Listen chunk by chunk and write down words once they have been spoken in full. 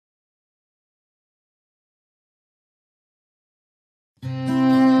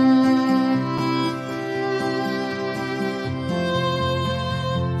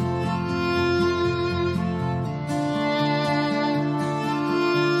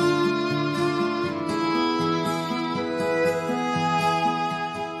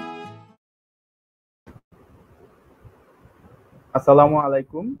আসসালামু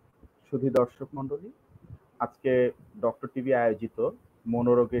আলাইকুম সুধী দর্শক মণ্ডলী। আজকে ডক্টর টিভি আয়োজিত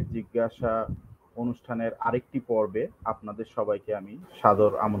মনোরোগের জিজ্ঞাসা অনুষ্ঠানের আরেকটি পর্বে আপনাদের সবাইকে আমি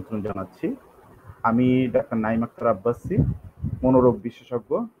সাদর আমন্ত্রণ জানাচ্ছি। আমি ডাক্তার নাইম আক্তার আব্বাসী, মনোরোগ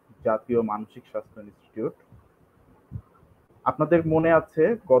বিশেষজ্ঞ, জাতীয় মানসিক স্বাস্থ্য ইনস্টিটিউট। আপনাদের মনে আছে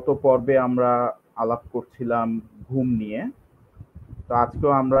গত পর্বে আমরা আলাপ করছিলাম ঘুম নিয়ে। তো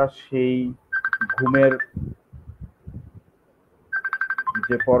আজকেও আমরা সেই ঘুমের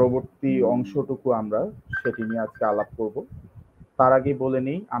যে পরবর্তী অংশটুকু আমরা সেটি নিয়ে আজকে আলাপ করব। তার আগে বলে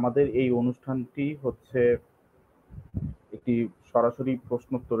নেই, আমাদের এই অনুষ্ঠানটি হচ্ছে একটি সরাসরি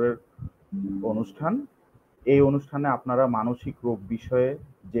প্রশ্নোত্তরের অনুষ্ঠান। এই অনুষ্ঠানে আপনারা মানসিক রোগ বিষয়ে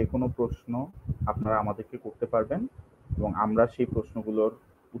যে কোনো প্রশ্ন আপনারা আমাদেরকে করতে পারবেন এবং আমরা সেই প্রশ্নগুলোর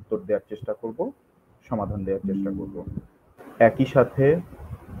উত্তর দেওয়ার চেষ্টা করব, সমাধান দেওয়ার চেষ্টা করব। একই সাথে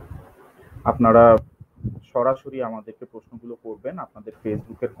আপনারা সরাসরি আমাদেরকে প্রশ্নগুলো করবেন, আপনাদের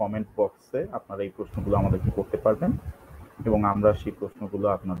ফেসবুকের কমেন্ট বক্সে আপনারা এই প্রশ্নগুলো আমাদেরকে করতে পারবেন এবং আমরা সেই প্রশ্নগুলো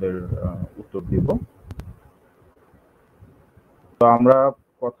আপনাদের উত্তর দিব। তো আমরা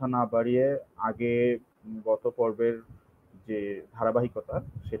কথা না বাড়িয়ে আগে গত পর্বের যে ধারাবাহিকতা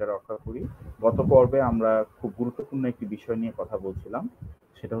সেটা রক্ষা করি। গত পর্বে আমরা খুব গুরুত্বপূর্ণ একটি বিষয় নিয়ে কথা বলছিলাম,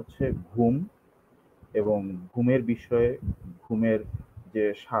 সেটা হচ্ছে ঘুম এবং ঘুমের বিষয়ে, ঘুমের যে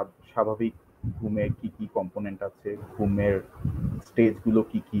স্বাভাবিক ঘুমে কি কি কম্পোনেন্ট আছে, ঘুমের স্টেজগুলো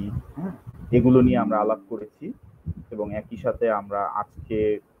কি কি, হ্যাঁ, এগুলো নিয়ে আমরা আলাপ করেছি এবং একই সাথে আমরা আজকে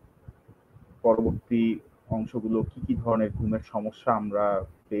পরবর্তী অংশগুলো কি কি ধরনের ঘুমের সমস্যা আমরা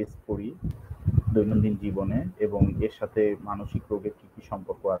ফেস করি দৈনন্দিন জীবনে এবং এর সাথে মানসিক রোগের কি কি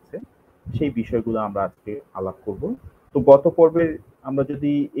সম্পর্ক আছে সেই বিষয়গুলো আমরা আজকে আলাপ করব। তো গত পর্বের আমরা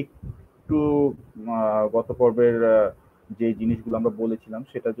যদি একটু গত পর্বের যে জিনিসগুলো আমরা বলেছিলাম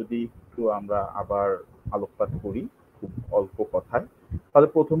সেটা যদি একটু আমরা আবার আলোকপাত করি খুব অল্প কথায়, তাহলে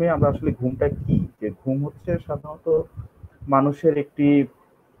প্রথমে আমরা আসলে ঘুমটা কি, যে ঘুম হচ্ছে সাধারণত মানুষের একটি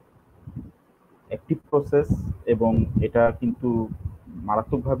অ্যাক্টিভ প্রসেস এবং এটা কিন্তু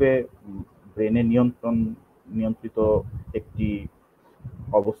মারাত্মকভাবে ব্রেনে নিয়ন্ত্রিত একটি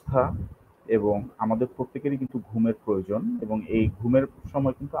অবস্থা এবং আমাদের প্রত্যেকেরই কিন্তু ঘুমের প্রয়োজন এবং এই ঘুমের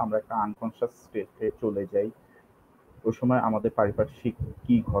সময় কিন্তু আমরা একটা আনকনসিয়াস স্টেটে চলে যাই। ওই সময় আমাদের পারিপার্শ্বিক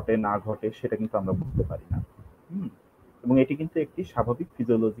কি ঘটে না ঘটে সেটা কিন্তু আমরা বুঝতে পারি না। হুম, এবং এটি কিন্তু একটি স্বাভাবিক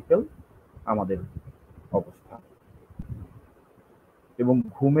ফিজিওলজিক্যাল আমাদের অবস্থা। এবং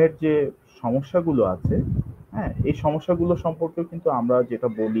ঘুমের যে সমস্যাগুলো আছে, হ্যাঁ, এই সমস্যাগুলো সম্পর্কেও কিন্তু আমরা যেটা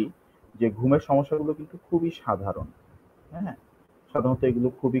বলি যে ঘুমের সমস্যাগুলো কিন্তু খুবই সাধারণ। হ্যাঁ, সাধারণত এগুলো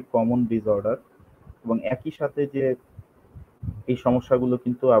খুবই কমন ডিসঅর্ডার এবং একই সাথে যে এই সমস্যাগুলো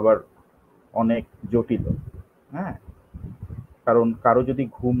কিন্তু আবার অনেক জটিল। হ্যাঁ, কারণ কারো যদি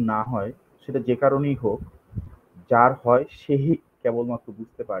ঘুম না হয়, সেটা যে কারণেই হোক, যার হয় সেই কেবলমাত্র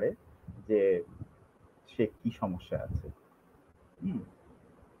বুঝতে পারে যে সে কি সমস্যায় আছে। হুম,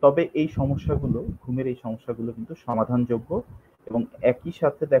 তবে এই সমস্যাগুলো, ঘুমের এই সমস্যাগুলো কিন্তু সমাধানযোগ্য এবং একই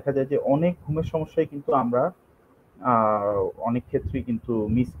সাথে দেখা যায় যে অনেক ঘুমের সমস্যায় কিন্তু আমরা অনেক ক্ষেত্রেই কিন্তু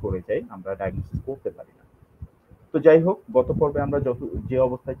মিস করে যাই, আমরা ডায়াগনোসিস করতে পারি না। তো যাই হোক, গত পর্বে আমরা যে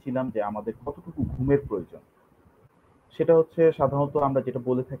অবস্থায় ছিলাম যে আমাদের কতটুকু ঘুমের প্রয়োজন, সেটা হচ্ছে সাধারণত আমরা যেটা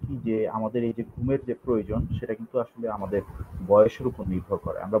বলে থাকি যে আমাদের এই যে ঘুমের যে প্রয়োজন সেটা কিন্তু আসলে আমাদের বয়সের উপর নির্ভর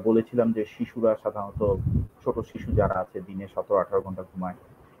করে। আমরা বলেছিলাম যে শিশুরা সাধারণত, ছোট শিশু যারা আছে দিনে 17-18 ঘন্টা ঘুমায়,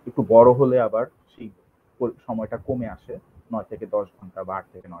 একটু বড় হলে আবার সেই সময়টা কমে আসে 9 থেকে 10 ঘন্টা বা 8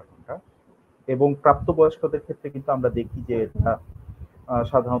 থেকে 9 ঘন্টা এবং প্রাপ্তবয়স্কদের ক্ষেত্রে কিন্তু আমরা দেখি যে এটা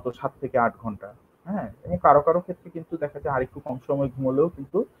সাধারণত 7 থেকে 8 ঘন্টা। হ্যাঁ, এবং কারো কারো ক্ষেত্রে কিন্তু দেখা যায় আরেকটু কম সময় ঘুমলেও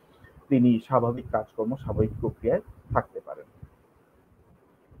কিন্তু তিনি স্বাভাবিক কাজকর্ম, স্বাভাবিক প্রক্রিয়ায় থাকতে পারেন।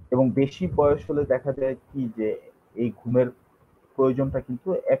 এবং বেশি বয়স হলে দেখা যায় কি যে এই ঘুমের প্রয়োজনটা কিন্তু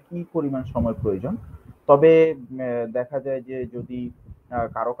একই পরিমাণ সময় প্রয়োজন। তবে দেখা যায় যে যদি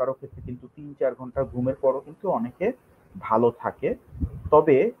কারো কারো ক্ষেত্রে কিন্তু 3-4 ঘন্টা ঘুমের পরও কিন্তু অনেকে ভালো থাকে।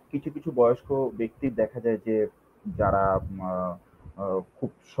 তবে কিছু কিছু বয়স্ক ব্যক্তির দেখা যায় যে যারা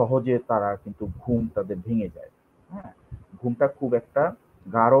খুব সহজে তারা কিন্তু ঘুম তাদের ভেঙে যায়। হ্যাঁ, ঘুমটা খুব একটা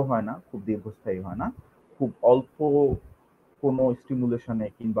গাঢ় হয় না, খুব দীর্ঘস্থায়ী হয় না, খুব অল্প কোনো স্টিমুলেশনে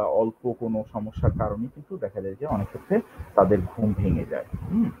কিংবা অল্প কোনো সমস্যার কারণে কিন্তু দেখা যায় যে অনেক ক্ষেত্রে তাদের ঘুম ভেঙে যায়।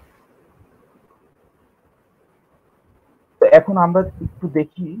 তো এখন আমরা একটু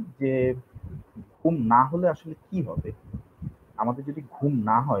দেখি যে ঘুম না হলে আসলে কি হবে। আমাদের যদি ঘুম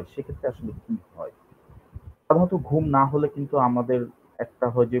না হয় সেক্ষেত্রে আসলে কি হয়। সাধারণত ঘুম না হলে কিন্তু আমাদের একটা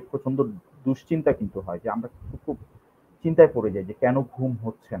হয় যে প্রচন্ড দুশ্চিন্তা কিন্তু হয়, যে আমরা কিন্তু খুব চিন্তায় পড়ে যাই যে কেন ঘুম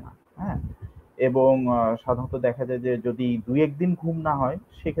হচ্ছে না। হ্যাঁ, এবং সাধারণত দেখা যায় যে যদি 2-1 দিন ঘুম না হয়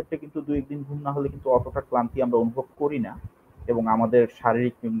সেক্ষেত্রে কিন্তু 2-1 দিন ঘুম না হলে কিন্তু অতটা ক্লান্তি আমরা অনুভব করি না। এবং আমাদের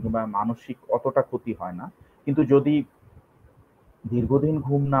শারীরিক কিংবা মানসিক অতটা ক্ষতি হয় না। কিন্তু যদি দীর্ঘদিন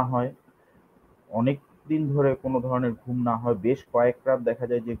ঘুম না হয়, অনেক দিন ধরে কোনো ধরনের ঘুম না হয়, বেশ কয়েক রাত দেখা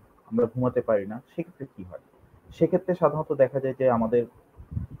যায় যে আমরা ঘুমাতে পারি না, সেক্ষেত্রে কি হয়? সেক্ষেত্রে সাধারণত দেখা যায় যে আমাদের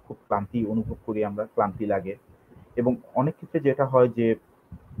খুব ক্লান্তি অনুভব করি আমরা, ক্লান্তি লাগে। এবং অনেক ক্ষেত্রে যেটা হয় যে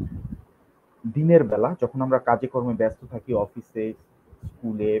দিনের বেলা যখন আমরা কাজে কর্মে ব্যস্ত থাকি, অফিসে,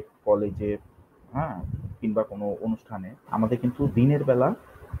 স্কুলে, কলেজে, হ্যাঁ? কিংবা কোনো অনুষ্ঠানে, আমাদের কিন্তু দিনের বেলা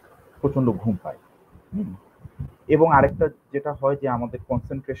প্রচন্ড ঘুম পায়। হুম? এবং আরেকটা যেটা হয় যে আমাদের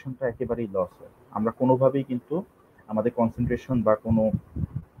কনসেন্ট্রেশনটা একেবারেই লস হয়। আমরা কোনোভাবেই কিন্তু আমাদের কনসেন্ট্রেশন বা কোনো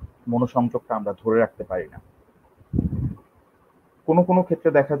মনোসংযোগটা আমরা ধরে রাখতে পারি না। কোনো ক্ষেত্রে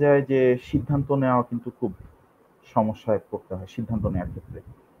দেখা যায় যে সিদ্ধান্ত নেওয়া কিন্তু খুব সমস্যায় পড়তে হয় সিদ্ধান্ত নেওয়ার ক্ষেত্রে।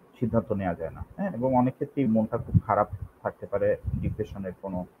 সিদ্ধান্ত নেওয়া যায় না। হ্যাঁ? এবং অনেক ক্ষেত্রেই মনটা খুব খারাপ থাকতে পারে, ডিপ্রেশনের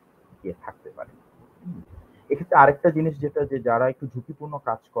কোনো ইয়ে থাকতে পারে। হুম? এক্ষেত্রে আরেকটা জিনিস যেটা যে যারা একটু ঝুঁকিপূর্ণ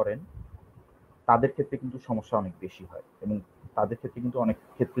কাজ করেন, তাদের ক্ষেত্রে কিন্তু সমস্যা অনেক বেশি হয় এবং তাদের ক্ষেত্রে কিন্তু অনেক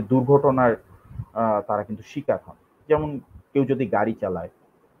ক্ষেত্রে দুর্ঘটনার তারা কিন্তু শিকার হন। যেমন কেউ যদি গাড়ি চালায়,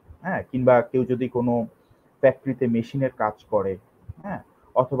 হ্যাঁ? কিংবা কেউ যদি কোনো ফ্যাক্টরিতে মেশিনের কাজ করে, হ্যাঁ?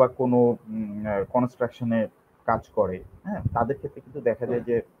 অথবা কোনো কনস্ট্রাকশন এর কাজ করে, হ্যাঁ? তাদের ক্ষেত্রে কিন্তু দেখা যায়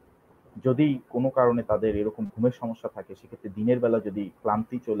যে যদি কোনো কারণে তাদের এরকম ঘুমের সমস্যা থাকে, সেক্ষেত্রে দিনের বেলা যদি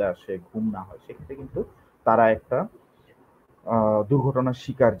ক্লান্তি চলে আসে, ঘুম না হয়, সেক্ষেত্রে কিন্তু তারা একটা দুর্ঘটনার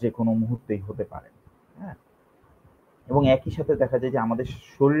শিকার যেকোনো মুহূর্তেই হতে পারে। হ্যাঁ? এবং একই সাথে দেখা যায় যে আমাদের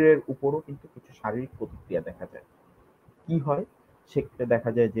শরীরের উপরও কিন্তু কিছু শারীরিক প্রতিক্রিয়া দেখা যায়। কি হয়? সেক্ষেত্রে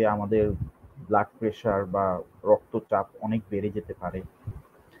দেখা যায় যে আমাদের ব্লাড প্রেশার বা রক্তচাপ অনেক বেড়ে যেতে পারে।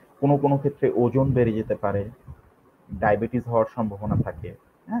 কোনো ক্ষেত্রে ওজন বেড়ে যেতে পারে। ডায়াবেটিস হওয়ার সম্ভাবনা থাকে।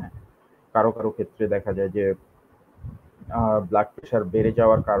 হ্যাঁ? কারো ক্ষেত্রে দেখা যায় যে ব্লাড প্রেশার বেড়ে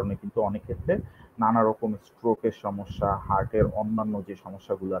যাওয়ার কারণে কিন্তু অনেক ক্ষেত্রে নানা রকম স্ট্রোকের সমস্যা, হার্টের অন্যান্য যে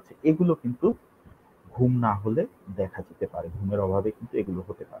সমস্যাগুলো আছে, এগুলো কিন্তু ঘুম না হলে দেখা যেতে পারে। ঘুমের অভাবে কিন্তু এগুলো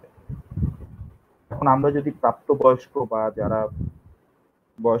হতে পারে। এখন আমরা যদি প্রাপ্তবয়স্ক বা যারা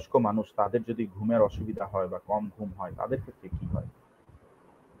বয়স্ক মানুষ তাদের যদি ঘুমের অসুবিধা হয় বা কম ঘুম হয়, তাদের ক্ষেত্রে কি হয়?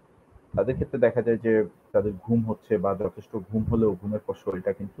 তাদের ক্ষেত্রে দেখা যায় যে তাদের ঘুম হচ্ছে বা যথেষ্ট ঘুম হলেও ঘুমের পর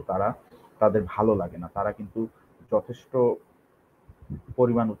শরীরটা কিন্তু তাদের ভালো লাগে না। তারা কিন্তু যথেষ্ট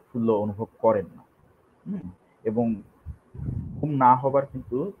পরিমাণ উৎফুল্ল অনুভব করেন না। হুম? এবং ঘুম না হবার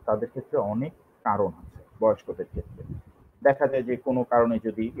কিন্তু তাদের ক্ষেত্রে অনেক কারণ আছে বয়স্কদের ক্ষেত্রে। দেখা যায় যে কোনো কারণে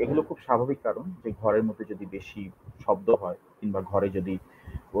যদি এগুলো খুব স্বাভাবিক কারণ যে ঘরের মধ্যে যদি বেশি শব্দ হয় কিংবা ঘরে যদি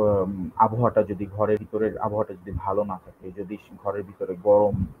আম আবহাওয়াটা যদি ঘরের ভিতরের আবহাওয়াটা যদি ভালো না থাকে, যদি ঘরের ভিতরে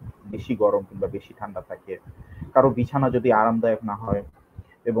বেশি গরম কিংবা বেশি ঠান্ডা থাকে, কারো বিছানা যদি আরামদায়ক না হয়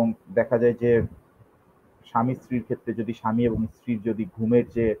এবং দেখা যায় যে স্বামী-স্ত্রীর ক্ষেত্রে যদি স্বামী এবং স্ত্রীর যদি ঘুমের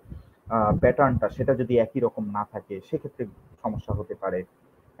যে প্যাটার্নটা সেটা যদি একই রকম না থাকে, সেক্ষেত্রে সমস্যা হতে পারে।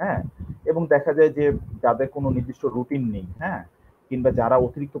 হ্যাঁ? এবং দেখা যায় যে যাদের কোনো নির্দিষ্ট রুটিন নেই, হ্যাঁ? কিংবা যারা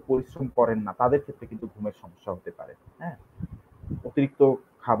অতিরিক্ত পরিশ্রম করেন না, তাদের ক্ষেত্রে কিন্তু ঘুমের সমস্যা হতে পারে। হ্যাঁ? অতিরিক্ত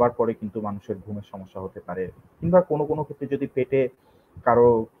খাবার পরে কিন্তু মানুষের ঘুমের সমস্যা হতে পারে। কিংবা কোনো ক্ষেত্রে যদি পেটে কারো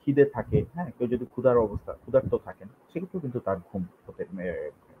খিদে থাকে, হ্যাঁ? কেউ যদি ক্ষুধার্ত থাকেন, সেক্ষেত্রেও কিন্তু তার ঘুম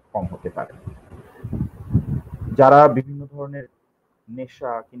কম হতে পারে। যারা বিভিন্ন ধরনের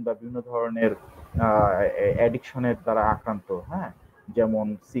নেশা কিংবা বিভিন্ন ধরনের অ্যাডিকশন এর দ্বারা আক্রান্ত, হ্যাঁ? যেমন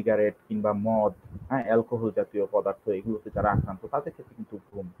সিগারেট কিংবা মদ, হ্যাঁ? অ্যালকোহল জাতীয় পদার্থ এগুলোতে যারা আক্রান্ত তাদের ক্ষেত্রে কিন্তু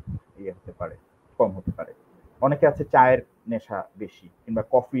ঘুম হতে পারে, কম হতে পারে। অনেকে আছে চায়ের নেশা বেশি কিংবা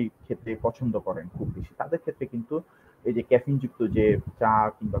কফি খেতে পছন্দ করেন খুব বেশি। তাদের ক্ষেত্রে কিন্তু এই যে ক্যাফিন যুক্ত যে চা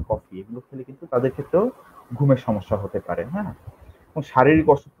কিংবা কফি এগুলো খেলে কিন্তু তাদের ক্ষেত্রেও ঘুমের সমস্যা হতে পারে, হ্যাঁ? এবং শারীরিক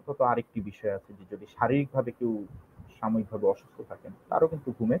অসুস্থতা তো আরেকটি বিষয় আছে যে যদি শারীরিকভাবে কেউ সাময়িকভাবে অসুস্থ থাকেন, তারও কিন্তু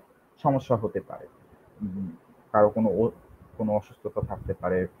ঘুমের সমস্যা হতে পারে। উম কারো কোনো অসুস্থতা থাকতে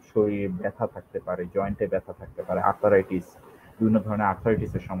পারে, শরীরে ব্যথা থাকতে পারে, জয়েন্টে ব্যথা থাকতে পারে, আর্থারাইটিস, বিভিন্ন ধরনের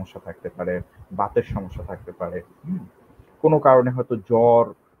আর্থারাইটিসের সমস্যা থাকতে পারে, বাতের সমস্যা থাকতে পারে। হুম? কোনো কারণে হয়তো জ্বর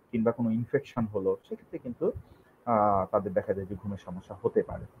কিংবা কোনো ইনফেকশন হলো, সেক্ষেত্রে কিন্তু তাদের দেখা যায় যে ঘুমের সমস্যা হতে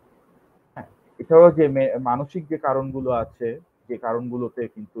পারে। হ্যাঁ? এছাড়াও যে মানসিক যে কারণগুলো আছে, যে কারণগুলোতে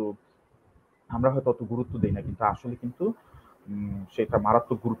কিন্তু আমরা হয়তো অত গুরুত্ব দেই না। কিন্তু আসলে কিন্তু সেটা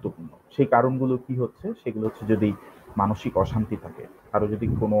মারাত্মক গুরুত্বপূর্ণ। সেই কারণগুলো কি হচ্ছে? সেগুলো হচ্ছে যদি মানসিক অশান্তি থাকে, কারো যদি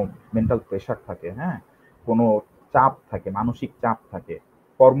কোনো মেন্টাল প্রেশার থাকে, হ্যাঁ? কোনো চাপ থাকে, মানসিক চাপ থাকে,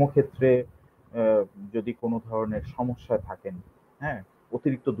 কর্মক্ষেত্রে অ্যা যদি কোনো ধরনের সমস্যায় থাকেন, হ্যাঁ?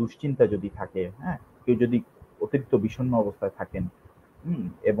 অতিরিক্ত দুশ্চিন্তা যদি থাকে, হ্যাঁ? কেউ যদি অতিরিক্ত বিষণ্ণ অবস্থায় থাকেন,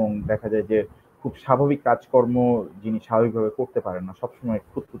 এবং দেখা যায় যে খুব স্বাভাবিক কাজকর্ম যিনি স্বাভাবিকভাবে করতে পারেন না। সবসময়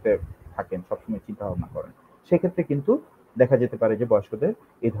খুঁতখুঁতে থাকেন, সবসময় চিন্তাভাবনা করেন। সেক্ষেত্রে কিন্তু দেখা যেতে পারে যে বয়স্কদের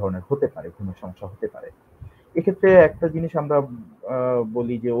এ ধরনের হতে পারে, ঘুমের সমস্যা হতে পারে। এক্ষেত্রে একটা জিনিস আমরা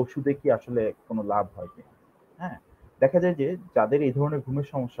বলি যে ওষুধে কি আসলে কোনো লাভ হয় কিনা। হ্যাঁ? দেখা যায় যে যাদের এই ধরনের ঘুমের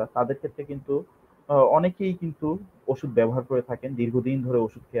সমস্যা তাদের ক্ষেত্রে কিন্তু অনেকেই কিন্তু ওষুধ ব্যবহার করে থাকেন। দীর্ঘদিন ধরে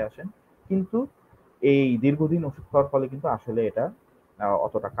ওষুধ খেয়ে আসেন। কিন্তু এই দীর্ঘদিন ওষুধ খাওয়ার ফলে কিন্তু আসলে এটা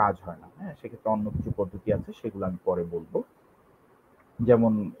অতটা কাজ হয় না। হ্যাঁ? সেক্ষেত্রে অন্য কিছু পদ্ধতি আছে সেগুলো আমি পরে বলব।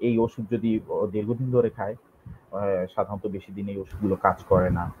 যেমন এই ওষুধ যদি দীর্ঘদিন ধরে খায়, সাধারণত বেশি দিন এই ওষুধগুলো কাজ করে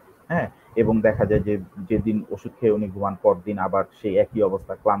না। হ্যাঁ? এবং দেখা যায় যে যেদিন ওষুধ খেয়ে উনি ঘুমান পরদিন আবার সেই একই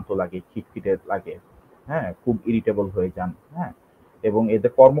অবস্থা ক্লান্ত লাগে, খিটখিটে লাগে। হ্যাঁ? খুব ইরিটেবল হয়ে যান। হ্যাঁ? এবং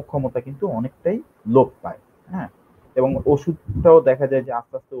এদের কর্মক্ষমতা কিন্তু অনেকটাই লোপ পায়। হ্যাঁ? এবং ওষুধটাও দেখা যায় যে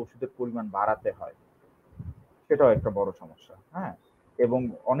আস্তে, আস্তে ওষুধের পরিমাণ বাড়াতে হয়। সেটাও একটা বড় সমস্যা। হ্যাঁ? এবং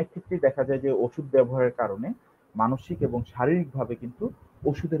অনেক ক্ষেত্রেই দেখা যায় যে ওষুধ ব্যবহারের কারণে মানসিক এবং শারীরিকভাবে কিন্তু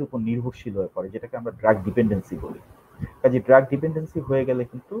ওষুধের উপর নির্ভরশীল হয়ে পড়ে, যেটাকে আমরা ড্রাগ ডিপেন্ডেন্সি বলি। কাজে ড্রাগ ডিপেন্ডেন্সি হয়ে গেলে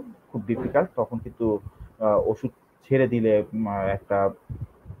কিন্তু খুব ডিফিকাল্ট, তখন কিন্তু ওষুধ ছেড়ে দিলে একটা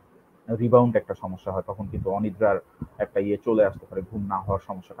রিবাউন্ড একটা সমস্যা হয়। তখন কিন্তু অনিদ্রার একটা ইয়ে চলে আসতে পারে। ঘুম না হওয়ার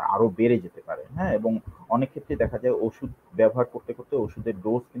সমস্যাটা আরো বেড়ে যেতে পারে। হ্যাঁ? এবং অনেক ক্ষেত্রে দেখা যায় ওষুধ ব্যবহার করতে, করতে ওষুধের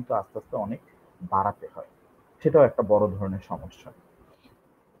ডোজ কিন্তু আস্তে, আস্তে অনেক বাড়াতে হয়। সেটাও একটা বড় ধরনের সমস্যা।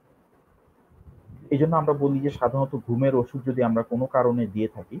 এজন্য আমরা বলি যে সাধারণত ঘুমের ওষুধ যদি আমরা কোনো কারণে দিয়ে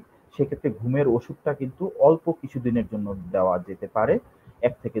থাকি, সেক্ষেত্রে ঘুমের ওষুধটা কিন্তু অল্প কিছুদিনের জন্য দেওয়া যেতে পারে।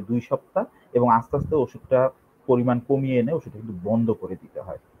 ১ থেকে ২ সপ্তাহ, এবং আস্তে, আস্তে ওষুধটা পরিমাণ কমিয়ে এনে ওষুধটা কিন্তু বন্ধ করে দিতে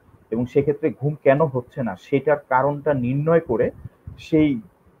হয়। এবং সেক্ষেত্রে ঘুম কেন হচ্ছে না সেটার কারণটা নির্ণয় করে সেই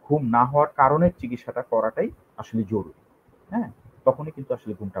ঘুম না হওয়ার কারণের চিকিৎসাটা করাটাই আসলে জরুরি। হ্যাঁ? তখনই কিন্তু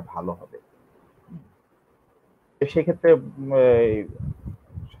আসলে ঘুমটা ভালো হবে। হুম? সেক্ষেত্রে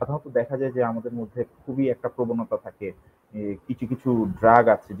সাধারণত দেখা যায় যে আমাদের মধ্যে খুবই একটা প্রবণতা থাকে। কিছু, কিছু ড্রাগ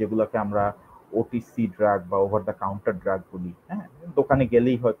আছে যেগুলাকে আমরা ওটিসি ড্রাগ বা ওভার দ্য কাউন্টার ড্রাগ বলি। হ্যাঁ? দোকানে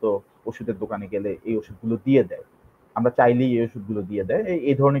গেলেই হয়তো ওষুধের দোকানে গেলে এই ওষুধগুলো দিয়ে দেয়। আমরা চাইলেই এই ওষুধগুলো দিয়ে দেয়।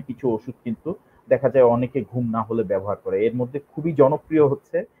 এই ধরনের কিছু ওষুধ কিন্তু দেখা যায় অনেকে ঘুম না হলে ব্যবহার করে। এর মধ্যে খুবই জনপ্রিয়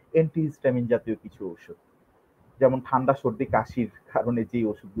হচ্ছে অ্যান্টিহিস্টামিন জাতীয় কিছু ওষুধ। যেমন ঠান্ডা, সর্দি, কাশির কারণে যেই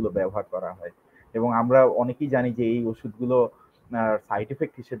ওষুধগুলো ব্যবহার করা হয়। এবং আমরা অনেকেই জানি যে এই ওষুধগুলো সাইড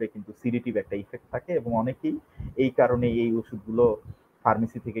ইফেক্ট হিসেবে কিন্তু সিডেটিভ একটা ইফেক্ট থাকে, এবং অনেকেই এই কারণে এই ওষুধগুলো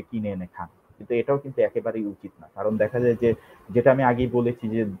ফার্মেসি থেকে কিনে এনে খান। কিন্তু এটাও কিন্তু একেবারেই উচিত না। কারণ দেখা যায় যে, যেটা আমি আগেই বলেছি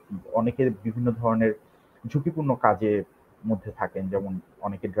যে অনেকে বিভিন্ন ধরনের ঝুঁকিপূর্ণ কাজের মধ্যে থাকেন। যেমন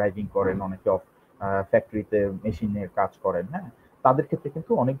অনেকে ড্রাইভিং করেন, অনেকে ফ্যাক্টরিতে মেশিনের কাজ করেন, হ্যাঁ? তাদের ক্ষেত্রে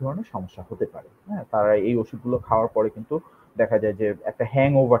কিন্তু অনেক ধরনের সমস্যা হতে পারে। হ্যাঁ? তারা এই ওষুধগুলো খাওয়ার পরে কিন্তু দেখা যায় যে একটা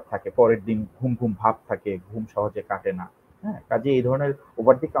হ্যাংওভার থাকে। পরের দিন ঘুম, ঘুম ভাব থাকে, ঘুম সহজে কাটে না। হ্যাঁ? কাজেই এই ধরনের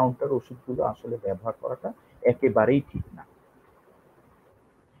ওভার দি কাউন্টার ওষুধগুলো আসলে ব্যবহার করাটা একেবারেই ঠিক না।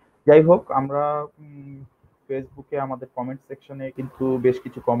 যাই হোক, আমরা ফেসবুকে আমাদের কমেন্ট সেকশনে কিন্তু বেশ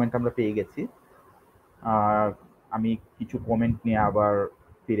কিছু কমেন্ট আমরা পেয়ে গেছি। আ আমি কিছু কমেন্ট নিয়ে আবার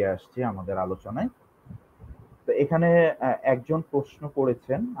ফিরে আসছি আমাদের আলোচনায়। তো এখানে একজন প্রশ্ন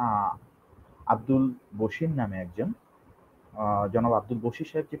করেছেন, আব্দুল বশির নামে একজন। আ জনাব আব্দুল বশির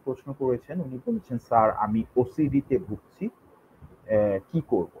সাহেব যে প্রশ্ন করেছেন, উনি বলেছেন, "স্যার, আমি ওসিডি তে ভুগছি। কি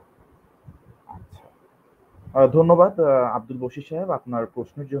করব?" আচ্ছা। ধন্যবাদ আব্দুল বশির সাহেব আপনার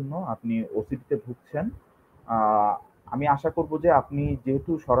প্রশ্নের জন্য। আপনি ওসিডি তে ভুগছেন। আ আমি আশা করব যে আপনি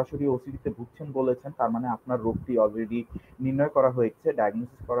যেহেতু সরাসরি ওসিডি তে ভুগছেন বলেছেন, তার মানে আপনার রোগটি অলরেডি নির্ণয় করা হয়েছে,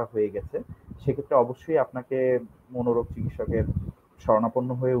 ডায়াগনোসিস করা হয়ে গেছে। সেক্ষেত্রে অবশ্যই আপনাকে মনোরোগ চিকিৎসকের শরণাপন্ন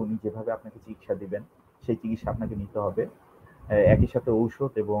হয়ে উনি যেভাবে আপনাকে চিকিৎসা দিবেন, সেই চিকিৎসা আপনাকে নিতে হবে। একই সাথে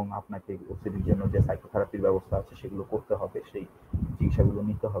ঔষধ এবং আপনাকে ওসিডির জন্য যে সাইকোথেরাপির ব্যবস্থা আছে সেগুলো করতে হবে, সেই চিকিৎসাগুলো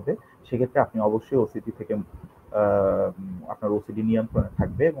নিতে হবে। সেক্ষেত্রে আপনি অবশ্যই ওসিডি থেকে আপনার ওসিডি নিয়ন্ত্রণে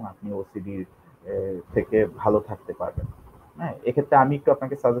থাকবে এবং আপনি ওসিডির থেকে ভালো থাকতে পারবেন। হ্যাঁ? এক্ষেত্রে আমি একটু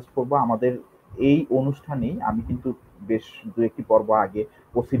আপনাকে সাজেস্ট করব, আমাদের এই অনুষ্ঠানেই আমি কিন্তু বেশ ২-১ টি পর্ব আগে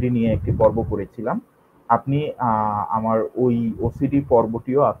ওসিডি নিয়ে একটি পর্ব করেছিলাম। আপনি আমার ওই ওসিডি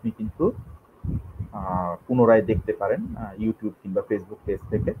পর্বটিও আপনি কিন্তু পুনরায় দেখতে পারেন ইউটিউব কিংবা ফেসবুক পেজ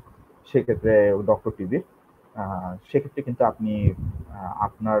থেকে। সেক্ষেত্রে ডক্টর টিভির সেক্ষেত্রে কিন্তু আপনি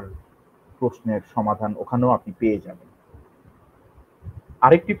আপনার প্রশ্নের সমাধান ওখানেও আপনি পেয়ে যাবেন।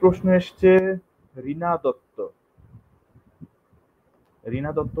 আরেকটি প্রশ্ন এসছে রিনা দত্ত।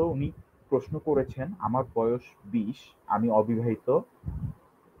 রিনা দত্ত উনি প্রশ্ন করেছেন, আমার বয়স ২০, আমি অবিবাহিত,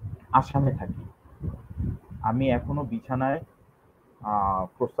 আসামে থাকি। আমি এখনো বিছানায়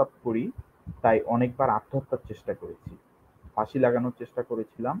প্রস্রাব করি, তাই অনেকবার আত্মহত্যার চেষ্টা করেছি। ফাঁসি লাগানোর চেষ্টা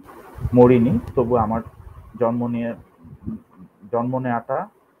করেছিলাম, মরিনি। তবু আমার জন্ম নিয়ে জন্ম নেওয়াটা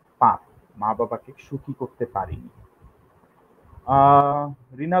পাপ। মা-বাবাকে সুখী করতে পারিনি।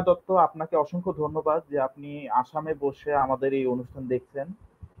 রিনা দত্ত, আপনাকে অসংখ্য ধন্যবাদ যে আপনি আসামে বসে আমাদের এই অনুষ্ঠান দেখছেন।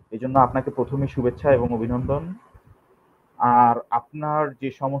 এজন্য আপনাকে প্রথমে শুভেচ্ছা এবং অভিনন্দন। আর আপনার যে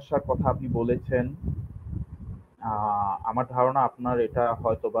সমস্যার কথা আপনি বলেছেন, আমার ধারণা আপনার এটা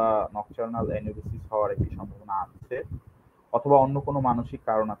হয়তোবা নকটার্নাল এনার্জিস হওয়ার একটি সম্ভাবনা আছে, অথবা অন্য কোনো মানসিক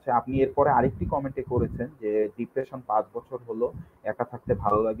কারণ আছে। আপনি এরপরে আরেকটি কমেন্টে করেছেন যে ডিপ্রেশন ৫ বছর হলো, একা থাকতে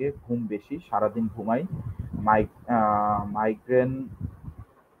ভালো লাগে, ঘুম বেশি, সারাদিন ঘুমাই, মাই মাইগ্রেন,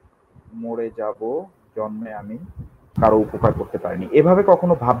 মরে যাব, জন্মে আমি কারো উপকার করতে পারিনি। এভাবে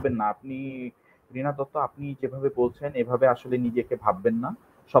কখনো ভাববেন না। আপনি রিনা দত্ত, আপনি যেভাবে বলছেন এভাবে আসলে নিজেকে ভাববেন না।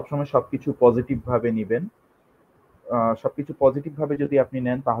 সবসময় সবকিছু পজিটিভ ভাবে নিবেন। সবকিছু পজিটিভ ভাবে যদি আপনি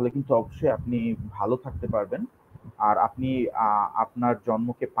নেন তাহলে কিন্তু অবশ্যই আপনি ভালো থাকতে পারবেন। আর আপনি আপনার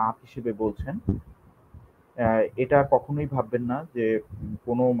জন্মকে পাপ হিসেবে বলছেন, এটা কখনোই ভাববেন না যে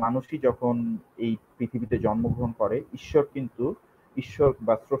কোনো মানুষই যখন এই পৃথিবীতে জন্মগ্রহণ করে, ঈশ্বর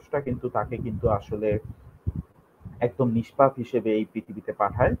বা স্রষ্টা কিন্তু তাকে কিন্তু আসলে একদম নিষ্পাপ হিসেবে এই পৃথিবীতে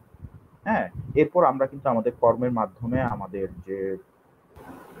পাঠায়। হ্যাঁ, এরপর আমরা কিন্তু আমাদের কর্মের মাধ্যমে আমাদের যে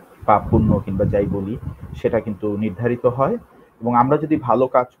পাপ পুণ্য কিংবা যাই বলি সেটা কিন্তু নির্ধারিত হয়। এবং আমরা যদি ভালো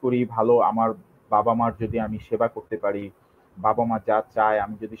কাজ করি, ভালো আমার বাবা মার যদি আমি সেবা করতে পারি, বাবা মা যা চায়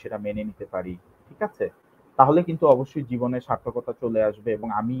আমি যদি সেটা মেনে নিতে পারি, ঠিক আছে, তাহলে কিন্তু অবশ্যই জীবনে সার্থকতা চলে আসবে। এবং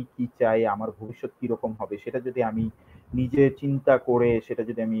আমি কি চাই, আমার ভবিষ্যৎ কিরকম হবে সেটা যদি আমি নিজে চিন্তা করে, সেটা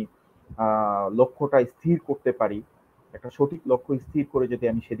যদি আমি লক্ষ্যটা স্থির করতে পারি, একটা সঠিক লক্ষ্য স্থির করে যদি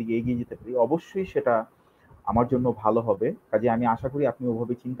আমি সেদিকে এগিয়ে যেতে পারি, অবশ্যই সেটা আমার জন্য ভালো হবে। কাজে আমি আশা করি আপনি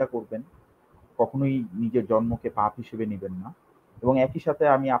ওভাবে চিন্তা করবেন, কখনোই নিজের জন্মকে পাপ হিসেবে নেবেন না। এবং একই সাথে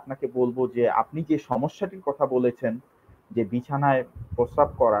আমি আপনাকে বলবো যে আপনি যে সমস্যাটির কথা বলেছেন, যে বিছানায় প্রস্রাব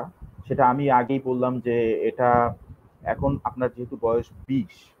করা, সেটা আমি আগেই বললাম যে এটা এখন আপনার যেহেতু বয়স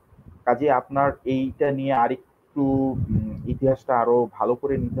 ২০, কাজে আপনার এইটা নিয়ে আরেকটু ইতিহাসটা আরো ভালো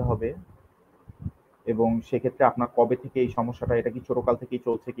করে নিতে হবে। এবং সেক্ষেত্রে আপনার কবে থেকে এই সমস্যাটা, এটা কি ছোটকাল থেকেই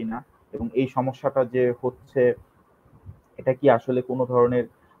চলছে কিনা, এবং এই সমস্যাটা যে হচ্ছে এটা কি আসলে কোনো ধরনের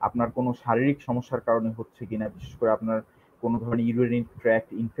আপনার কোনো শারীরিক সমস্যার কারণে হচ্ছে কিনা, বিশেষ করে আপনার কোনো ধরনের ইউরিনারি ট্র্যাক্ট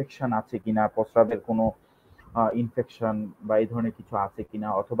ইনফেকশন আছে কিনা, প্রস্রাবের কোনো ইনফেকশন বা এই ধরনের কিছু আছে কিনা,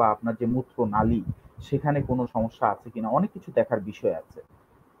 অথবা আপনার যে মূত্র নালী সেখানে কোনো সমস্যা আছে কিনা, অনেক কিছু দেখার বিষয় আছে।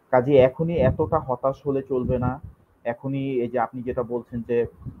 কাজে এখনই এতটা হতাশ হলে চলবে না। এখনই এই যে আপনি যেটা বলছেন যে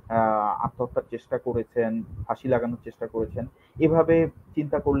আত্মহত্যার চেষ্টা করেছেন, ফাঁসি লাগানোর চেষ্টা করেছেন, এভাবে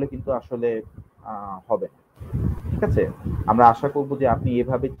চিন্তা করলে কিন্তু আসলে হবে না। ঠিক আছে? আমরা আশা করব যে আপনি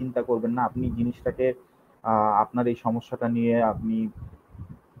এভাবে চিন্তা করবেন না। আপনি জিনিসটাকে আপনার এই সমস্যাটা নিয়ে আপনি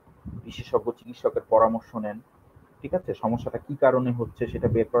বিশেষজ্ঞ চিকিৎসকের পরামর্শ নেন। ঠিক আছে? সমস্যাটা কি কারণে হচ্ছে সেটা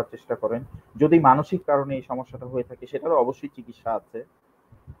বের করার চেষ্টা করেন। যদি মানসিক কারণে এই সমস্যাটা হয়ে থাকে সেটারও অবশ্যই চিকিৎসা আছে।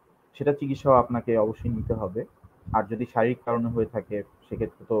 সেটা চিকিৎসাও আপনাকে অবশ্যই নিতে হবে। আর যদি শারীরিক কারণে হয়ে থাকে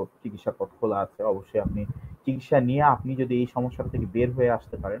সেক্ষেত্রে তো চিকিৎসার পথ খোলা আছে। অবশ্যই আপনি চিকিৎসা নিয়ে আপনি যদি এই সমস্যাটা থেকে বের হয়ে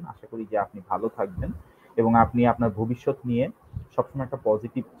আসতে পারেন, আশা করি যে আপনি ভালো থাকবেন এবং আপনি আপনার ভবিষ্যৎ নিয়ে সবসময় একটা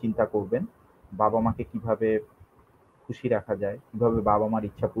পজিটিভ চিন্তা করবেন। বাবা-মাকে কিভাবে খুশি রাখা যায়, কিভাবে বাবা-মার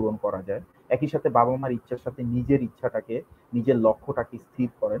ইচ্ছা পূরণ করা যায়। একই সাথে বাবা-মার ইচ্ছার সাথে নিজের ইচ্ছাটাকে, নিজের লক্ষ্যটাকে স্থির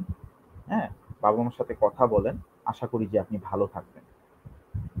করেন। হ্যাঁ? বাবা-মার সাথে কথা বলেন। আশা করি যে আপনি ভালো থাকবেন।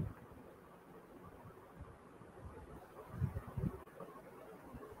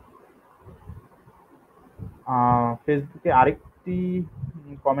 ফেসবুকে আরেকটি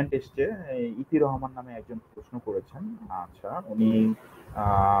কমেন্ট এসছে। ইতি রহমান নামে একজন প্রশ্ন করেছেন। আচ্ছা, উনি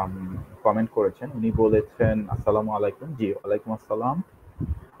আম কমেন্ট করেছেন। উনি বলেছেন, "আসসালামু আলাইকুম।" জি, ওয়ালাইকুম আসসালাম।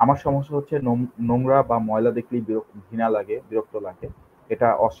 "আমার সমস্যা হচ্ছে নোংরা বা ময়লা দেখলেই ঘৃণা লাগে, বিরক্ত লাগে। এটা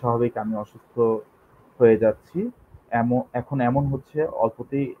অস্বাভাবিক। আমি অসুস্থ হয়ে যাচ্ছি। এখন এমন হচ্ছে,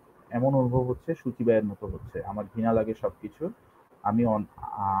 অল্পতেই এমন অনুভব হচ্ছে সূচিবায়ের মতো হচ্ছে। আমার ঘৃণা লাগে সবকিছু। আমি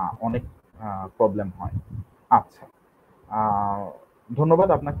অনেক প্রবলেম হয়।" আচ্ছা। আ ধন্যবাদ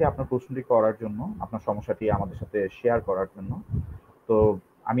আপনাকে আপনার প্রশ্নটি করার জন্য, আপনার সমস্যাটি আমাদের সাথে শেয়ার করার জন্য। তো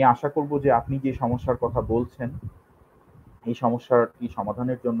আমি আশা করব যে আপনি যে সমস্যার কথা বলছেন, এই সমস্যাটি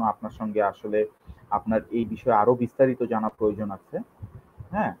সমাধানের জন্য আপনার সঙ্গে আসলে আপনার এই বিষয়ে আরো বিস্তারিত জানা প্রয়োজন আছে।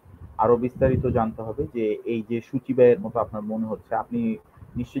 হ্যাঁ? আরো বিস্তারিত জানতে হবে যে এই যে সূচিব্যয়ের মতো আপনার মনে হচ্ছে, আপনি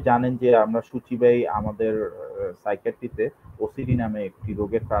নিশ্চয়ই জানেন যে আমরা সূচিব্যয় আমাদের সাইকিয়াট্রিতে ওসিডি নামে একটি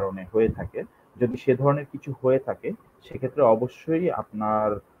রোগের কারণে হয়ে থাকে। যদি সে ধরনের কিছু হয়ে থাকে সেক্ষেত্রে অবশ্যই আপনার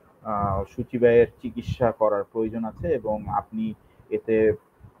সূচিব্যয়ের চিকিৎসা করার প্রয়োজন আছে এবং আপনি এতে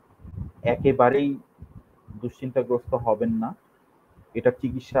একেবারেই দুশ্চিন্তাগ্রস্ত হবেন না। এটার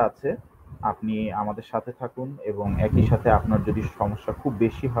চিকিৎসা আছে। আপনি আমাদের সাথে থাকুন এবং একই সাথে আপনার যদি সমস্যা খুব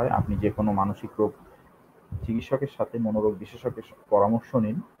বেশি হয়, আপনি যেকোনো মানসিক রোগ চিকিৎসকের সাথে, মনোরোগ বিশেষজ্ঞের পরামর্শ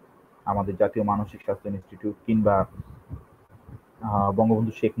নিন। আমাদের জাতীয় মানসিক স্বাস্থ্য ইনস্টিটিউট কিংবা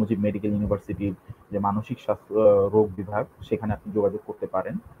বঙ্গবন্ধু শেখ মুজিব মেডিকেল ইউনিভার্সিটির যে মানসিক স্বাস্থ্য রোগ বিভাগ, সেখানে আপনি যোগাযোগ করতে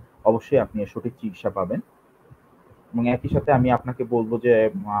পারেন। অবশ্যই আপনি এর সঠিক চিকিৎসা পাবেন। এবং একই সাথে আমি আপনাকে বলব যে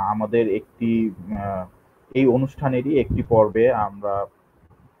আমাদের একটি এই অনুষ্ঠানেরই একটি পর্বে আমরা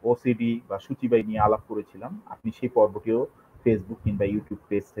ওসিডি বা সূচিবাই নিয়ে আলাপ করেছিলাম। আপনি সেই পর্বটিও ফেসবুক কিংবা ইউটিউব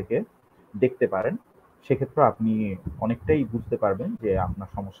পেজ থেকে দেখতে পারেন। সেক্ষেত্রে আপনি অনেকটাই বুঝতে পারবেন যে আপনার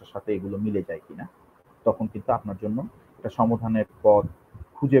সমস্যার সাথে এগুলো মিলে যায় কিনা। তখন কিন্তু আপনার জন্য একটা সমাধানের পথ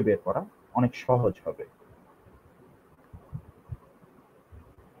খুঁজে বের করা অনেক সহজ হবে।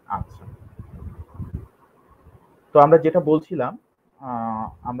 আচ্ছা। তো আমরা যেটা বলছিলাম,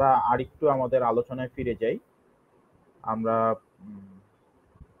 আমরা আরেকটু আমাদের আলোচনায় ফিরে যাই। আমরা উম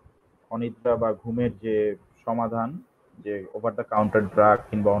অনিদ্রা বা ঘুমের যে সমাধান, যে ওভার দ্য কাউন্টার ড্রাগ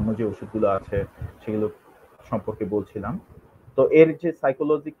কিংবা অন্য যে ওষুধগুলো আছে সেগুলো সম্পর্কে বলছিলাম। তো এর যে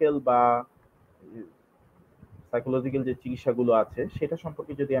সাইকোলজিক্যাল যে চিকিৎসাগুলো আছে সেটা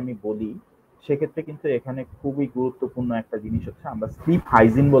সম্পর্কে যদি আমি বলি, সেক্ষেত্রে কিন্তু এখানে খুবই গুরুত্বপূর্ণ একটা জিনিস হচ্ছে আমরা স্লিপ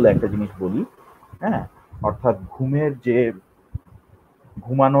হাইজিন বলে একটা জিনিস বলি। হ্যাঁ? অর্থাৎ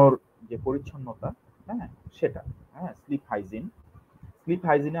ঘুমানোর যে পরিচ্ছন্নতা, হ্যাঁ? সেটা। হ্যাঁ? স্লিপ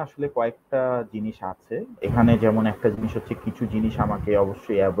হাইজিনে আসলে কয়েকটা জিনিস আছে। এখানে যেমন একটা জিনিস হচ্ছে কিছু জিনিস আমাকে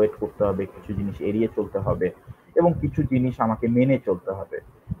অবশ্যই এভয়েড করতে হবে, কিছু জিনিস এড়িয়ে চলতে হবে এবং কিছু জিনিস আমাকে মেনে চলতে হবে।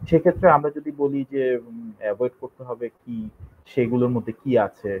 সেক্ষেত্রে আমরা যদি বলি যে এভয়েড করতে হবে কি, সেগুলোর মধ্যে কি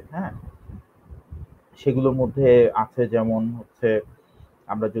আছে, হ্যাঁ? সেগুলোর মধ্যে আছে যেমন হচ্ছে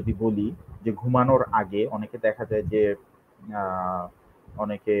আমরা যদি বলি যে ঘুমানোর আগে অনেকে দেখা যায় যে আহ,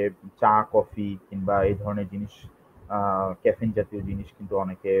 অনেকে চা কফি কিংবা এই ধরনের জিনিস, ক্যাফিন জাতীয় জিনিস কিন্তু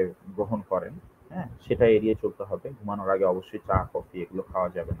অনেকে গ্রহণ করেন। হ্যাঁ, সেটা এড়িয়ে চলতে হবে। ঘুমানোর আগে অবশ্যই চা কফি এগুলো খাওয়া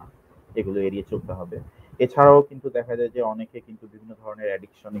যাবে না, এগুলো এড়িয়ে চলতে হবে। এছাড়াও কিন্তু দেখা যায় যে অনেকে কিন্তু বিভিন্ন ধরনের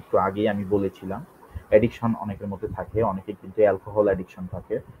অ্যাডিকশন, একটু আগেই আমি বলেছিলাম, অ্যাডিকশন অনেকের মধ্যে থাকে, অনেকে কিন্তু অ্যালকোহল অ্যাডিকশন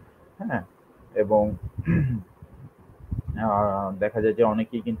থাকে। হ্যাঁ, এবং দেখা যায় যে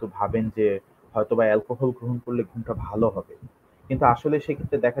অনেকেই কিন্তু ভাবেন যে হয়তোবা অ্যালকোহল গ্রহণ করলে ঘুমটা ভালো হবে। কিন্তু আসলে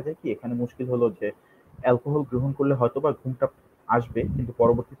সেক্ষেত্রে দেখা যায় কি এখানে মুশকিল হলো যে অ্যালকোহল গ্রহণ করলে হয়তোবা ঘুমটা আসবে কিন্তু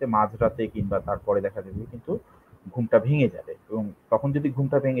পরবর্তীতে মাঝরাতে কিংবা তারপরে দেখা যাবে কিন্তু ঘুমটা ভেঙে যাবে এবং তখন যদি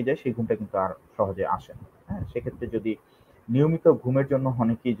ঘুমটা ভেঙে যায় সেই ঘুমটা কিন্তু আর সহজে আসে না। হ্যাঁ? সেক্ষেত্রে যদি নিয়মিত ঘুমের জন্য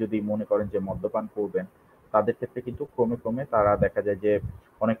অনেকেই যদি মনে করেন যে মদ্যপান করবেন, তাদের ক্ষেত্রে কিন্তু ক্রমে তারা দেখা যায় যে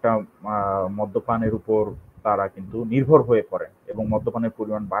অনেকটা মদ্যপানের উপর তারা কিন্তু নির্ভর হয়ে পড়েন এবং মদ্যপানের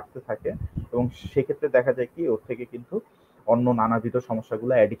পরিমাণ বাড়তে থাকে এবং সেক্ষেত্রে দেখা যায় কি ওর থেকে কিন্তু অন্য নানাবিধ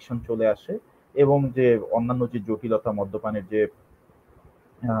সমস্যাগুলো অ্যাডিকশন চলে আসে এবং যে অন্যান্য যে জটিলতা মদ্যপানের যে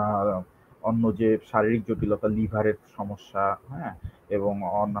আহ, অন্য যে শারীরিক জটিলতা, লিভারের সমস্যা, হ্যাঁ, এবং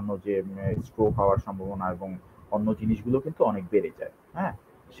অন্যান্য যে স্ট্রোক হওয়ার সম্ভাবনা এবং অন্য জিনিসগুলো কিন্তু অনেক বেড়ে যায়। হ্যাঁ,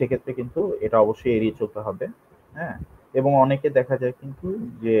 সেক্ষেত্রে কিন্তু এটা অবশ্যই এড়িয়ে চলতে হবে। হ্যাঁ, এবং অনেকে দেখা যায় কিন্তু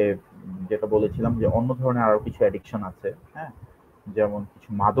যে যেটা বলেছিলাম যে অন্য ধরনের আরো কিছু অ্যাডিকশন আছে। হ্যাঁ, যেমন কিছু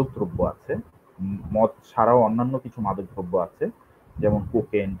মাদক দ্রব্য আছে, মদ ছাড়াও অন্যান্য কিছু মাদক দ্রব্য আছে, যেমন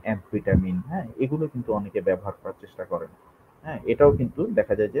কোকেন, অ্যাম্ফেটামিন, হ্যাঁ, এগুলো কিন্তু অনেকে ব্যবহার করার চেষ্টা করেন। হ্যাঁ, এটাও কিন্তু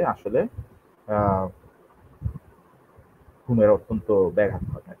দেখা যায় যে আসলে আহ, ঘুমের অত্যন্ত ব্যাঘাত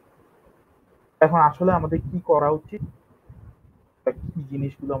ঘটায়। এখন আসলে আমাদের কি করা উচিত বা কি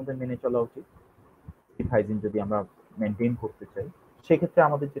জিনিসগুলো আমাদের মেনে চলা উচিত স্লিপ হাইজিন যদি আমরা মেনটেন করতে চাই? সেক্ষেত্রে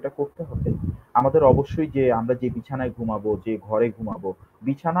আমাদের যেটা করতে হবে, আমাদের অবশ্যই যে আমরা যে বিছানায় ঘুমাবো, যে ঘরে ঘুমাবো,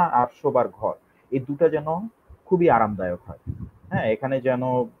 বিছানা আর শোবার ঘর, এই দুটা যেন খুবই আরামদায়ক হয়। হ্যাঁ, এখানে যেন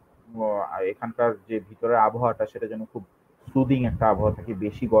এখানকার যে ভিতরের আবহাওয়াটা সেটা যেন খুব সুদিং একটা আবহাওয়া থাকে,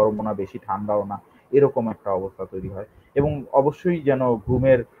 বেশি গরমও না বেশি ঠান্ডাও না, এরকম একটা অবস্থা তৈরি হয়। এবং অবশ্যই যেন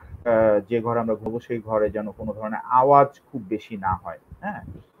ঘুমের যে ঘরে আমরা ঘুমবো সেই ঘরে যেন কোনো ধরনের আওয়াজ খুব বেশি না হয়। হ্যাঁ,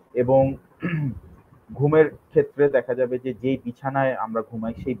 এবং ঘুমের ক্ষেত্রে দেখা যাবে যে যেই বিছানায় আমরা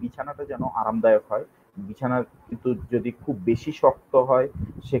ঘুমাই সেই বিছানাটা যেন আরামদায়ক হয়। বিছানা কিন্তু যদি খুব বেশি শক্ত হয়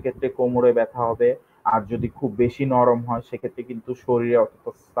সেক্ষেত্রে কোমরে ব্যথা হবে, আর যদি খুব বেশি নরম হয় সেক্ষেত্রে কিন্তু শরীরে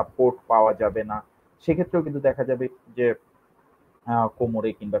অতটা সাপোর্ট পাওয়া যাবে না। সেক্ষেত্রেও কিন্তু দেখা যাবে যে কোমরে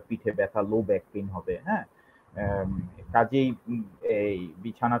কিংবা পিঠে ব্যথা, লো ব্যাক পেইন হবে। হ্যাঁ, আম, কাজেই এই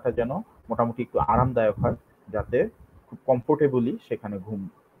বিছানাটা যেন মোটামুটি একটু আরামদায়ক হয়, যাতে খুব কমফোর্টেবলি সেখানে ঘুম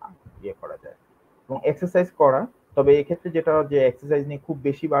ইয়ে করা যায় এবং এক্সারসাইজ করা। তবে এক্ষেত্রে যেটা যে এক্সারসাইজ নিয়ে খুব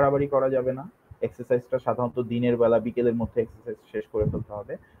বেশি বাড়াবাড়ি করা যাবে না। এক্সারসাইজটা সাধারণত দিনের বেলা বিকেলের মধ্যে এক্সারসাইজ শেষ করে ফেলতে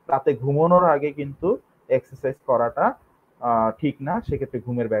হবে। রাতে ঘুমানোর আগে কিন্তু এক্সারসাইজ করাটা ঠিক না, সেক্ষেত্রে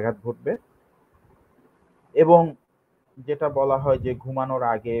ঘুমের ব্যাঘাত ঘটবে। এবং যেটা বলা হয় যে ঘুমানোর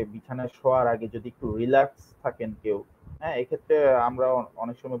আগে বিছানায় শোয়ার আগে যদি একটু রিল্যাক্স থাকেন কেউ, হ্যাঁ, এক্ষেত্রে আমরা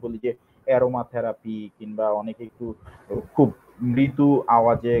অনেক সময় বলি যে অ্যারোমা থেরাপি কিংবা অনেকে একটু খুব মৃদু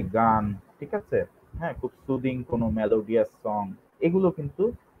আওয়াজে গান, ঠিক আছে, হ্যাঁ, খুব সুদিং কোনো মেলোডিয়াস সং, এগুলো কিন্তু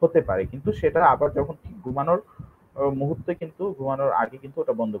হতে পারে, কিন্তু সেটা আবার যখন ঠিক ঘুমানোর মুহূর্তে কিন্তু ঘুমানোর আগে কিন্তু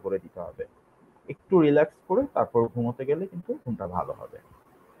ওটা বন্ধ করে দিতে হবে। একটু রিল্যাক্স করে তারপর ঘুমোতে গেলে কিন্তু ঘুমটা ভালো হবে।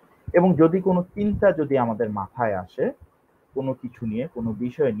 এবং যদি কোনো চিন্তা যদি আমাদের মাথায় আসে কোনো কিছু নিয়ে, কোনো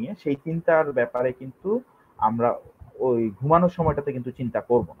বিষয় নিয়ে, সেই চিন্তার ব্যাপারে কিন্তু আমরা ওই ঘুমানোর সময়টাতে কিন্তু চিন্তা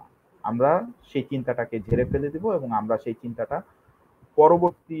করব না। আমরা সেই চিন্তাটাকে ঝেড়ে ফেলে দিব এবং আমরা সেই চিন্তাটা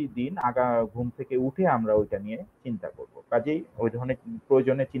পরবর্তী দিন ঘুম থেকে উঠে আমরা ওইটা নিয়ে চিন্তা করব। কাজেই ওই ধরনের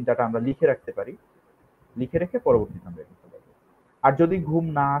প্রয়োজনে চিন্তাটা আমরা লিখে রাখতে পারি। লিখে রেখে পরবর্তীতে আমরা করতে পারবো। আর যদি ঘুম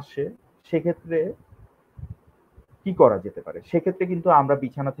না আসে সেক্ষেত্রে কি করা যেতে পারে? সেক্ষেত্রে কিন্তু আমরা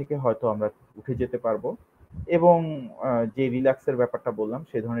বিছানা থেকে হয়তো আমরা উঠে যেতে পারবো এবং যে রিল্যাক্সের ব্যাপারটা বললাম,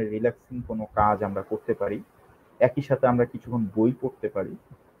 সে ধরনের রিল্যাক্সিং কোনো কাজ আমরা করতে পারি। একই সাথে আমরা কিছুক্ষণ বই পড়তে পারি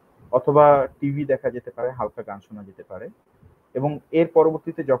অথবা টিভি দেখা যেতে পারে, হালকা গান শোনা যেতে পারে এবং এর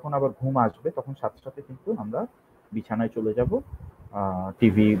পরবর্তীতে যখন আবার ঘুম আসবে তখন সাথে, সাথে কিন্তু আমরা বিছানায় চলে যাব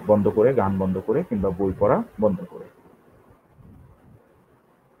টিভি বন্ধ করে, গান বন্ধ করে কিংবা বই পড়া বন্ধ করে।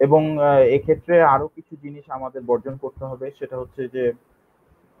 এবং এক্ষেত্রে আরো কিছু জিনিস আমাদের বর্জন করতে হবে সেটা হচ্ছে যে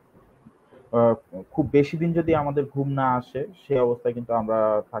খুব বেশি দিন যদি আমাদের ঘুম না আসে সেই অবস্থায় কিন্তু আমরা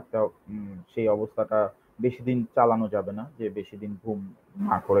থাকতে সেই অবস্থাটা বেশি দিন চালানো যাবে না যে বেশি দিন ঘুম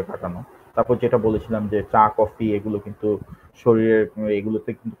না করে কাটানো। তারপর যেটা বলেছিলাম যে চা কফি এগুলো কিন্তু শরীরের এগুলোতে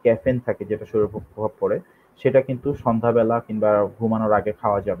কিন্তু ক্যাফেন থাকে যেটা শরীরের উপর প্রভাব পড়ে সেটা কিন্তু সন্ধ্যাবেলা কিংবা ঘুমানোর আগে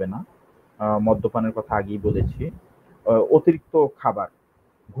খাওয়া যাবে না। মদ্যপানের কথা আগেই বলেছি। অতিরিক্ত খাবার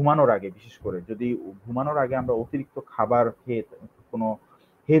ঘুমানোর আগে বিশেষ করে যদি ঘুমানোর আগে আমরা অতিরিক্ত খাবার খেয়ে কোনো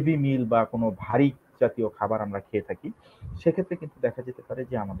হেভি মিল বা কোনো ভারী জাতীয় খাবার আমরা খেয়ে থাকি সেক্ষেত্রে কিন্তু দেখা যেতে পারে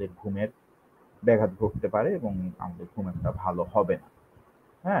যে আমাদের ঘুমের ব্যাঘাত ঘটতে পারে এবং আমাদের ঘুম একটা ভালো হবে না।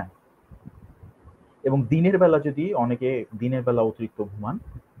 হ্যাঁ, এবং দিনের বেলা যদি অনেকে দিনের বেলা অতিরিক্ত ঘুমান,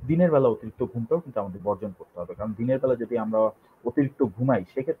 দিনের বেলা অতিরিক্ত ঘুমটাও কিন্তু আমাদের বর্জন করতে হবে। কারণ দিনের বেলা যদি আমরা অতিরিক্ত ঘুমাই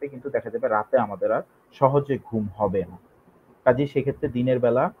সেক্ষেত্রে কিন্তু দেখা যাবে রাতে আমাদের আর সহজে ঘুম হবে না। কাজেই সেক্ষেত্রে দিনের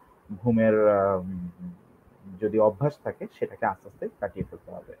বেলা ঘুমের যদি অভ্যাস থাকে সেটাকে আস্তে আস্তে কাটিয়ে ফেলতে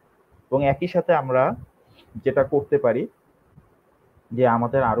হবে। এবং একই সাথে আমরা যেটা করতে পারি যে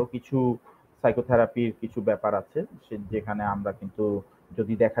আমাদের আরো কিছু সাইকোথেরাপির কিছু ব্যাপার আছে যেখানে আমরা কিন্তু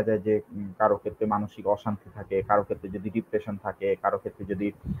যদি দেখা যায় যে কারো ক্ষেত্রে মানসিক অশান্তি থাকে, কারো ক্ষেত্রে যদি ডিপ্রেশন থাকে, কারো ক্ষেত্রে যদি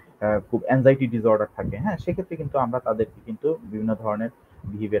খুব অ্যাংজাইটি ডিসঅর্ডার থাকে, হ্যাঁ সেক্ষেত্রে কিন্তু আমরা তাদেরকে কিন্তু বিভিন্ন ধরনের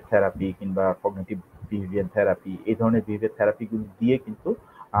বিহেভিয়ার থেরাপি কিংবা কগনিটিভ বিহেভিয়ার থেরাপি এই ধরনের বিহেভিয়ার থেরাপিগুলো দিয়ে কিন্তু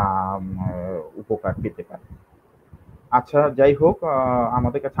উপকার পেতে পারে। আচ্ছা, যাই হোক,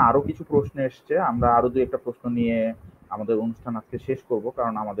 আমাদের কাছে আরো কিছু প্রশ্ন এসছে। আমরা আরো ২-১ টা প্রশ্ন নিয়ে আমাদের অনুষ্ঠান আজকে শেষ করব।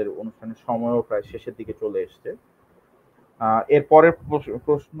 কারণ আমাদের অনুষ্ঠানের সময়ও প্রায় শেষের দিকে চলে এসছে। এর পরের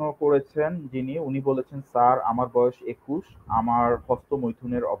প্রশ্ন করেছেন যিনি, উনি বলেছেন, "স্যার, আমার বয়স ২১, আমার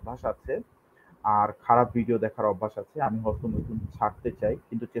হস্তমৈথুনের অভ্যাস আছে। আর খারাপ ভিডিও দেখার অভ্যাস আছে। আমি হস্তমৈথুন ছাড়তে চাই,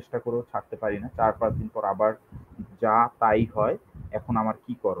 কিন্তু চেষ্টা করেও ছাড়তে পারি না। ৪-৫ দিন পর আবার যা তাই হয়। এখন আমার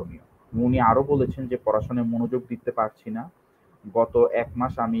কি করণীয়?" উনি আরো বলেছেন যে, "পড়াশোনায় মনোযোগ দিতে পারছি না। গত ১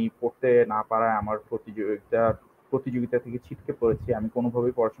 মাস আমি পড়তে না পারায় আমার প্রতিযোগিতা থেকে ছিটকে পড়েছি। আমি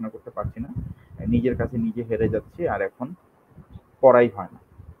কোনোভাবেই পড়াশোনা করতে পারছি না। নিজের কাছে নিজে হেরে যাচ্ছি আর এখন পড়াই হয় না।"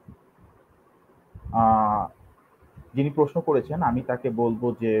 আ যিনি প্রশ্ন করেছেন আমি তাকে বলব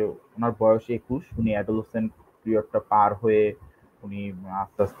যে উনার বয়স ২১, উনি অ্যাডোলেসেন্ট পিরিয়ডটা পার হয়ে উনি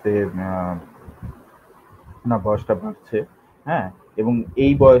আস্তে, আস্তে উনার বয়সটা বাড়ছে। হ্যাঁ? এবং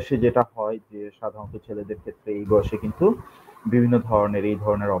এই বয়সে যেটা হয় যে সাধারণত ছেলেদের ক্ষেত্রে এই বয়সে কিন্তু বিভিন্ন ধরনের এই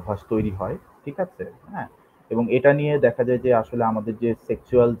ধরনের অভ্যাস তৈরি হয়। ঠিক আছে? হ্যাঁ? এবং এটা নিয়ে দেখা যায় যে আসলে আমাদের যে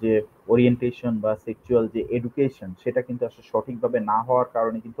সেক্সুয়াল যে ওরিয়েন্টেশন বা সেক্সুয়াল যে এডুকেশন সেটা কিন্তু আসলে সঠিকভাবে না হওয়ার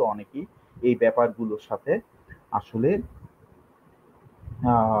কারণে কিন্তু অনেকেই এই ব্যাপারগুলোর সাথে আসলে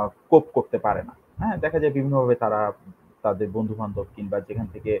কোপ করতে পারে না। হ্যাঁ? দেখা যায় বিভিন্নভাবে তারা তাদের বন্ধু-বান্ধব কিংবা যেখান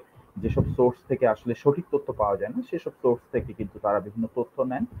থেকে যেসব সোর্স থেকে আসলে সঠিক তথ্য পাওয়া যায় না, সেসব সোর্স থেকে কিন্তু তারা বিভিন্ন তথ্য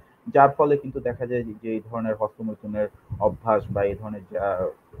নেন। যার ফলে কিন্তু দেখা যায় যে এই ধরনের হস্তমৈথুনের অভ্যাস বা এই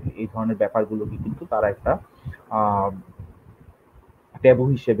ধরনের ব্যাপারগুলোকে কিন্তু তারা একটা আ ট্যাবু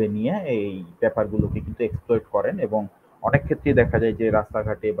হিসেবে নিয়ে এই ব্যাপারগুলোকে কিন্তু এক্সপ্লয়েট করেন এবং অনেক ক্ষেত্রেই দেখা যায় যে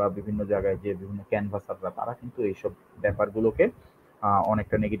রাস্তাঘাটে বা বিভিন্ন জায়গায় যে বিভিন্ন ক্যানভাসাররা তারা কিন্তু এইসব ব্যাপারগুলোকে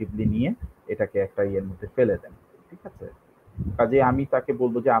অনেকটা নেগেটিভলি নিয়ে এটাকে একটা ইয়ের মধ্যে ফেলে দেন। ঠিক আছে? কাজেই আমি তাকে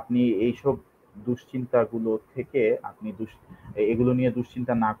বলব যে আপনি এইসব দুশ্চিন্তাগুলো থেকে আপনি এগুলো নিয়ে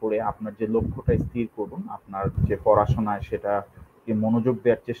দুশ্চিন্তা না করে আপনার যে লক্ষ্যটা স্থির করুন, আপনার যে পড়াশোনায় সেটাকে মনোযোগ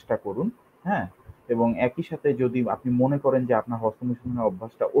দেওয়ার চেষ্টা করুন। হ্যাঁ? এবং একই সাথে যদি আপনি মনে করেন যে আপনার হস্তমৈথুনের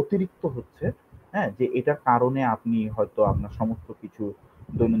অভ্যাসটা অতিরিক্ত হচ্ছে, হ্যাঁ? যে এটার কারণে আপনি হয়তো আপনার সমস্ত কিছু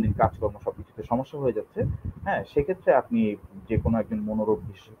দৈনন্দিন কাজকর্ম সবকিছুতে সমস্যা হয়ে যাচ্ছে, হ্যাঁ? সেক্ষেত্রে আপনি যেকোনো একজন মনোরোগ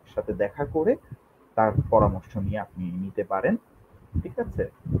বিশেষজ্ঞের সাথে দেখা করে তার পরামর্শ নিয়ে আপনি নিতে পারেন। ঠিক আছে?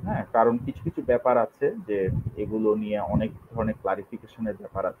 হ্যাঁ, কারণ কিছু, কিছু ব্যাপার আছে যে এগুলো নিয়ে অনেক ধরনের ক্লারিফিকেশনের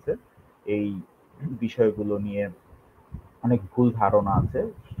ব্যাপার আছে। এই বিষয়গুলো নিয়ে অনেক ভুল ধারণা আছে।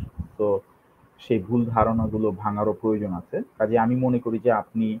 তো সেই ভুল ধারণাগুলো ভাঙারও প্রয়োজন আছে। কাজেই আমি মনে করি যে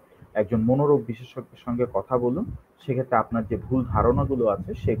আপনি একজন মনোরোগ বিশেষজ্ঞের সঙ্গে কথা বলুন। সেক্ষেত্রে আপনার যে ভুল ধারণাগুলো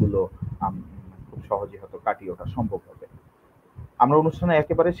আছে সেগুলো আম খুব সহজেই হয়তো কাটিয়ে ওঠা সম্ভব হবে। আমরা অনুষ্ঠানের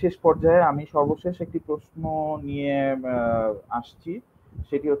একেবারে শেষ পর্যায়ে আমি সর্বশেষ একটি প্রশ্ন নিয়ে আসছি।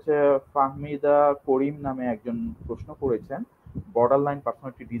 সেটি হচ্ছে ফাহমিদা করিম নামে একজন প্রশ্ন করেছেন। বর্ডারলাইন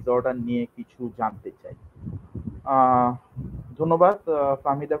পার্সোনালিটি ডিসঅর্ডার নিয়ে কিছু জানতে চাই। আহ ধন্যবাদ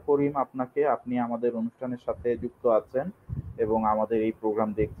ফাহমিদা করিম আপনাকে। আপনি আমাদের অনুষ্ঠানের সাথে যুক্ত আছেন এবং আমাদের এই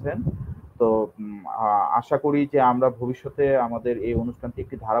প্রোগ্রাম দেখছেন। তো আশা করি যে আমরা ভবিষ্যতে আমাদের এই অনুষ্ঠানটি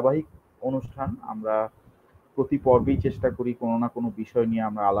একটি ধারাবাহিক অনুষ্ঠান। আমরা প্রতি পর্বেই চেষ্টা করি কোনো না কোনো বিষয় নিয়ে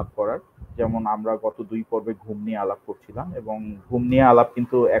আমরা আলাপ করার। যেমন আমরা গত ২ পর্বে ঘুম নিয়ে আলাপ করছিলাম এবং ঘুম নিয়ে আলাপ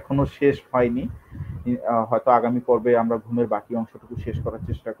কিন্তু এখনো শেষ হয়নি। হয়তো আগামী পর্বে আমরা ঘুমের বাকি অংশটুকু শেষ করার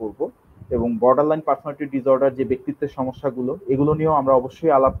চেষ্টা করব এবং বর্ডারলাইন পার্সোনালিটি ডিসঅর্ডার যে ব্যক্তিত্বের সমস্যাগুলো এগুলো নিয়েও আমরা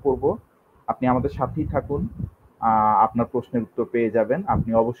অবশ্যই আলাপ করব। আপনি আমাদের সাথেই থাকুন। আপনার প্রশ্নের উত্তর পেয়ে যাবেন।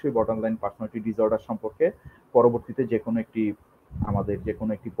 আপনি অবশ্যই বর্ডারলাইন পার্সোনালিটি ডিসঅর্ডার সম্পর্কে পরবর্তীতে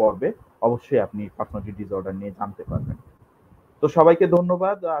যেকোনো একটি পর্বে অবশ্যই আপনি পার্সোনালিটি ডিসঅর্ডার নিয়ে জানতে পারবেন। তো সবাইকে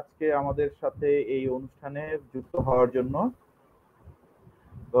ধন্যবাদ আজকে আমাদের সাথে এই অনুষ্ঠানে যুক্ত হওয়ার জন্য।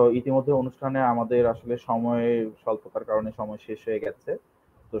 তো ইতিমধ্যে অনুষ্ঠানে আমাদের আসলে সময়ের স্বল্পতার কারণে সময় শেষ হয়ে গেছে।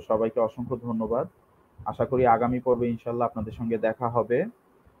 তো সবাইকে অসংখ্য ধন্যবাদ। আশা করি আগামী পর্বে ইনশাল্লাহ আপনাদের সঙ্গে দেখা হবে।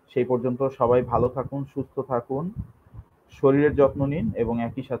 সেই পর্যন্ত সবাই ভালো থাকুন, সুস্থ থাকুন, শরীরের যত্ন নিন এবং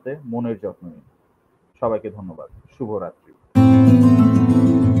একই সাথে মনের যত্ন নিন। সবাইকে ধন্যবাদ। শুভরাত্রি।